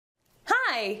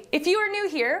Hi! If you are new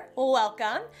here,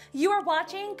 welcome. You are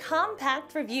watching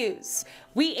Compact Reviews.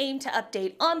 We aim to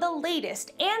update on the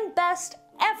latest and best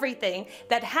everything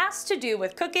that has to do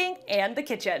with cooking and the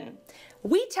kitchen.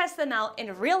 We test them out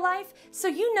in real life so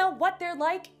you know what they're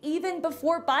like even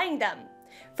before buying them.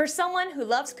 For someone who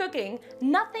loves cooking,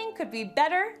 nothing could be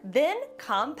better than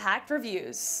Compact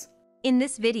Reviews. In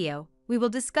this video, we will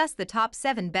discuss the top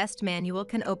 7 best manual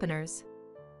can openers.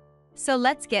 So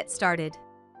let's get started.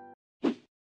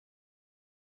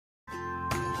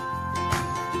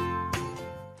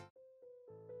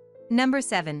 Number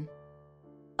 7.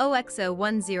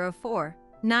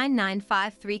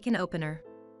 OXO-104-9953 Can Opener.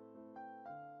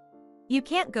 You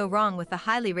can't go wrong with the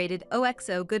highly rated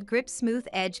OXO Good Grip Smooth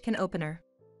Edge Can Opener.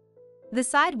 The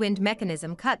side wind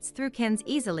mechanism cuts through cans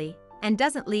easily and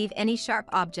doesn't leave any sharp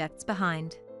objects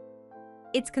behind.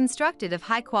 It's constructed of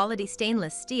high-quality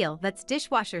stainless steel that's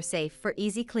dishwasher safe for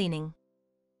easy cleaning.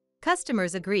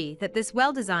 Customers agree that this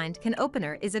well-designed can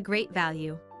opener is a great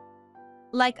value.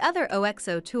 Like other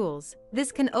OXO tools,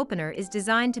 this can opener is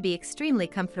designed to be extremely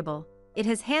comfortable. It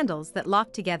has handles that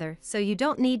lock together so you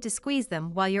don't need to squeeze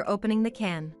them while you're opening the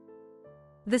can.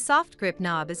 The soft grip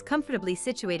knob is comfortably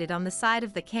situated on the side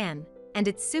of the can, and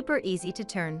it's super easy to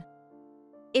turn.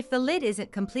 If the lid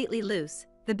isn't completely loose,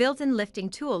 the built-in lifting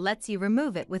tool lets you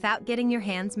remove it without getting your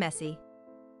hands messy.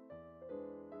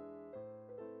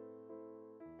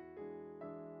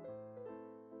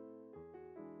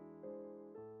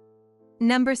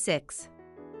 Number 6.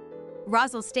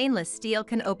 Rosle Stainless Steel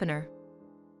Can Opener.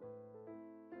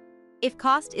 If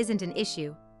cost isn't an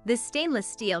issue, this stainless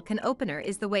steel can opener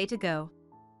is the way to go.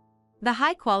 The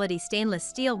high-quality stainless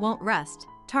steel won't rust,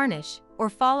 tarnish, or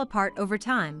fall apart over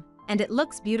time, and it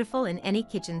looks beautiful in any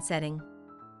kitchen setting.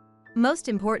 Most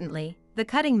importantly, the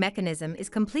cutting mechanism is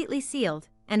completely sealed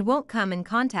and won't come in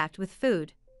contact with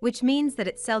food, which means that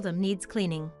it seldom needs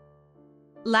cleaning.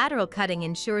 Lateral cutting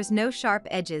ensures no sharp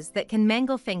edges that can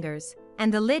mangle fingers,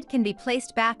 and the lid can be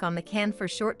placed back on the can for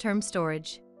short-term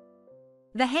storage.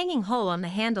 The hanging hole on the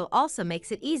handle also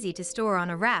makes it easy to store on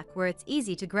a rack where it's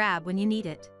easy to grab when you need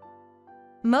it.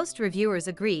 Most reviewers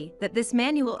agree that this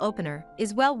manual opener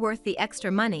is well worth the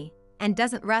extra money and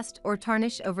doesn't rust or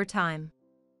tarnish over time.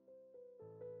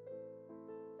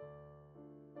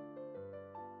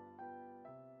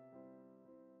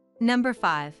 Number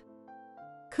 5.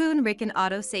 Kuhn Rikon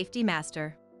Auto Safety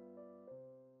Master.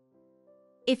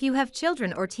 If you have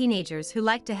children or teenagers who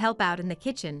like to help out in the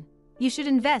kitchen, you should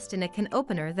invest in a can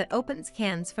opener that opens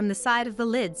cans from the side of the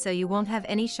lid so you won't have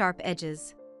any sharp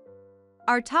edges.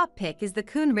 Our top pick is the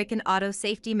Kuhn Rikon Auto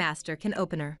Safety Master Can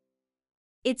Opener.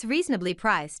 It's reasonably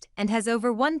priced and has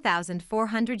over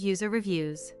 1,400 user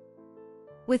reviews.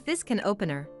 With this can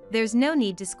opener, there's no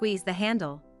need to squeeze the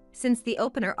handle, since the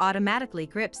opener automatically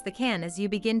grips the can as you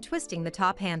begin twisting the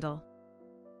top handle.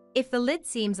 If the lid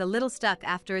seems a little stuck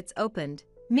after it's opened,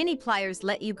 mini pliers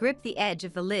let you grip the edge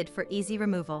of the lid for easy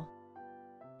removal.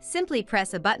 Simply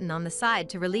press a button on the side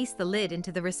to release the lid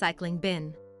into the recycling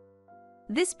bin.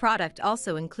 This product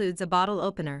also includes a bottle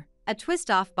opener, a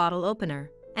twist-off bottle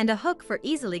opener, and a hook for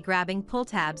easily grabbing pull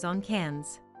tabs on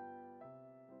cans.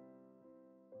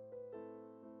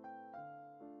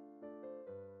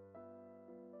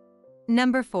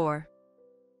 Number 4.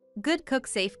 Good Cook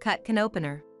Safe Cut Can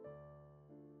Opener.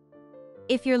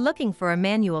 If you're looking for a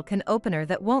manual can opener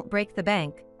that won't break the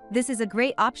bank, this is a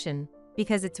great option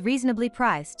because it's reasonably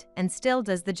priced and still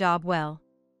does the job well.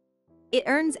 It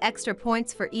earns extra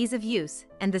points for ease of use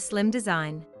and the slim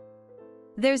design.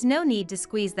 There's no need to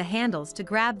squeeze the handles to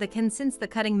grab the can since the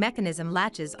cutting mechanism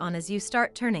latches on as you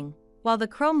start turning, while the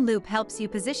chrome loop helps you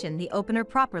position the opener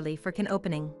properly for can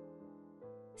opening.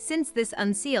 Since this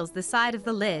unseals the side of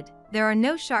the lid, there are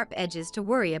no sharp edges to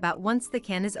worry about once the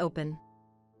can is open.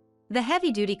 The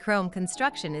heavy-duty chrome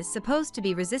construction is supposed to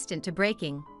be resistant to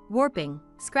breaking, warping,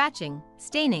 scratching,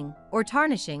 staining, or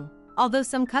tarnishing, although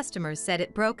some customers said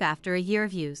it broke after a year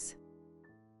of use.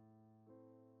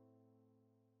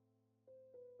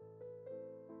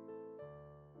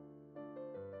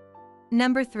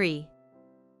 Number 3.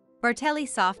 Bartelli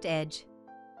Soft Edge.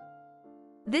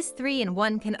 This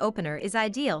 3-in-1 can opener is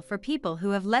ideal for people who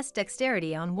have less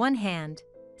dexterity on one hand,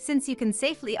 since you can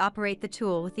safely operate the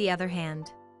tool with the other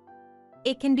hand.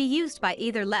 It can be used by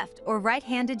either left or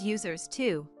right-handed users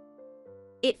too.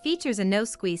 It features a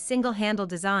no-squeeze single-handle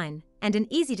design and an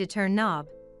easy-to-turn knob,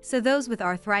 so those with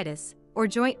arthritis or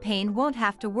joint pain won't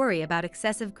have to worry about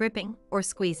excessive gripping or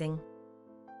squeezing.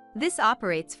 This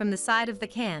operates from the side of the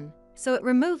can, so it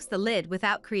removes the lid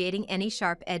without creating any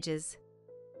sharp edges.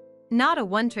 Not a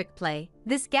one-trick play,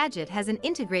 this gadget has an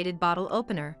integrated bottle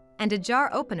opener and a jar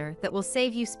opener that will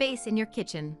save you space in your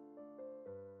kitchen.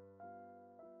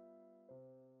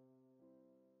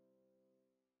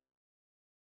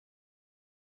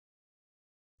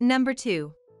 Number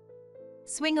 2.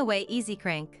 Swing Away Easy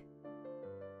Crank.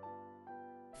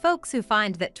 Folks who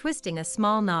find that twisting a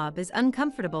small knob is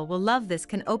uncomfortable will love this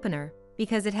can opener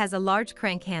because it has a large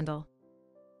crank handle.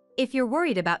 If you're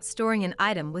worried about storing an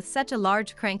item with such a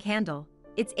large crank handle,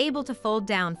 it's able to fold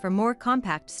down for more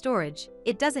compact storage.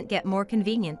 It doesn't get more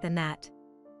convenient than that.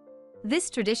 This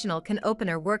traditional can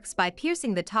opener works by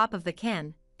piercing the top of the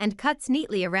can and cuts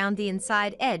neatly around the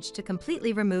inside edge to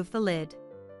completely remove the lid.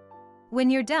 When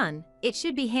you're done, it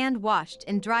should be hand washed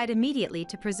and dried immediately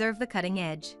to preserve the cutting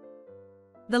edge.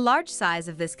 The large size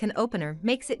of this can opener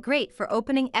makes it great for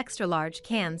opening extra large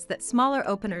cans that smaller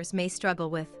openers may struggle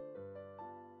with.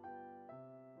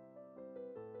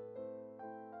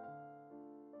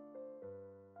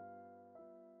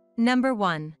 Number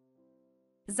 1.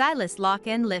 Zyliss Lock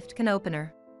and Lift Can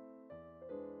Opener.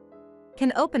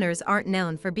 Can openers aren't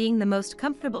known for being the most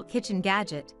comfortable kitchen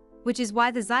gadget, which is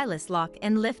why the Zyliss Lock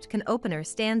and Lift Can Opener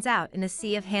stands out in a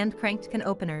sea of hand-cranked can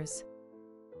openers.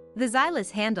 The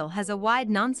Zyliss handle has a wide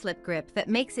non-slip grip that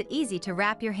makes it easy to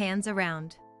wrap your hands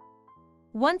around.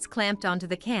 Once clamped onto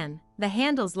the can, the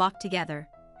handles lock together,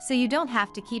 so you don't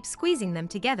have to keep squeezing them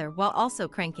together while also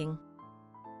cranking.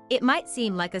 It might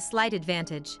seem like a slight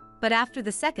advantage, but after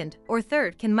the second or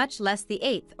third can, much less the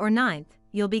 8th or 9th,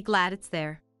 you'll be glad it's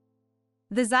there.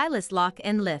 The Zyliss Lock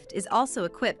and Lift is also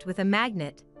equipped with a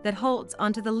magnet that holds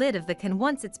onto the lid of the can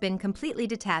once it's been completely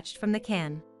detached from the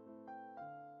can.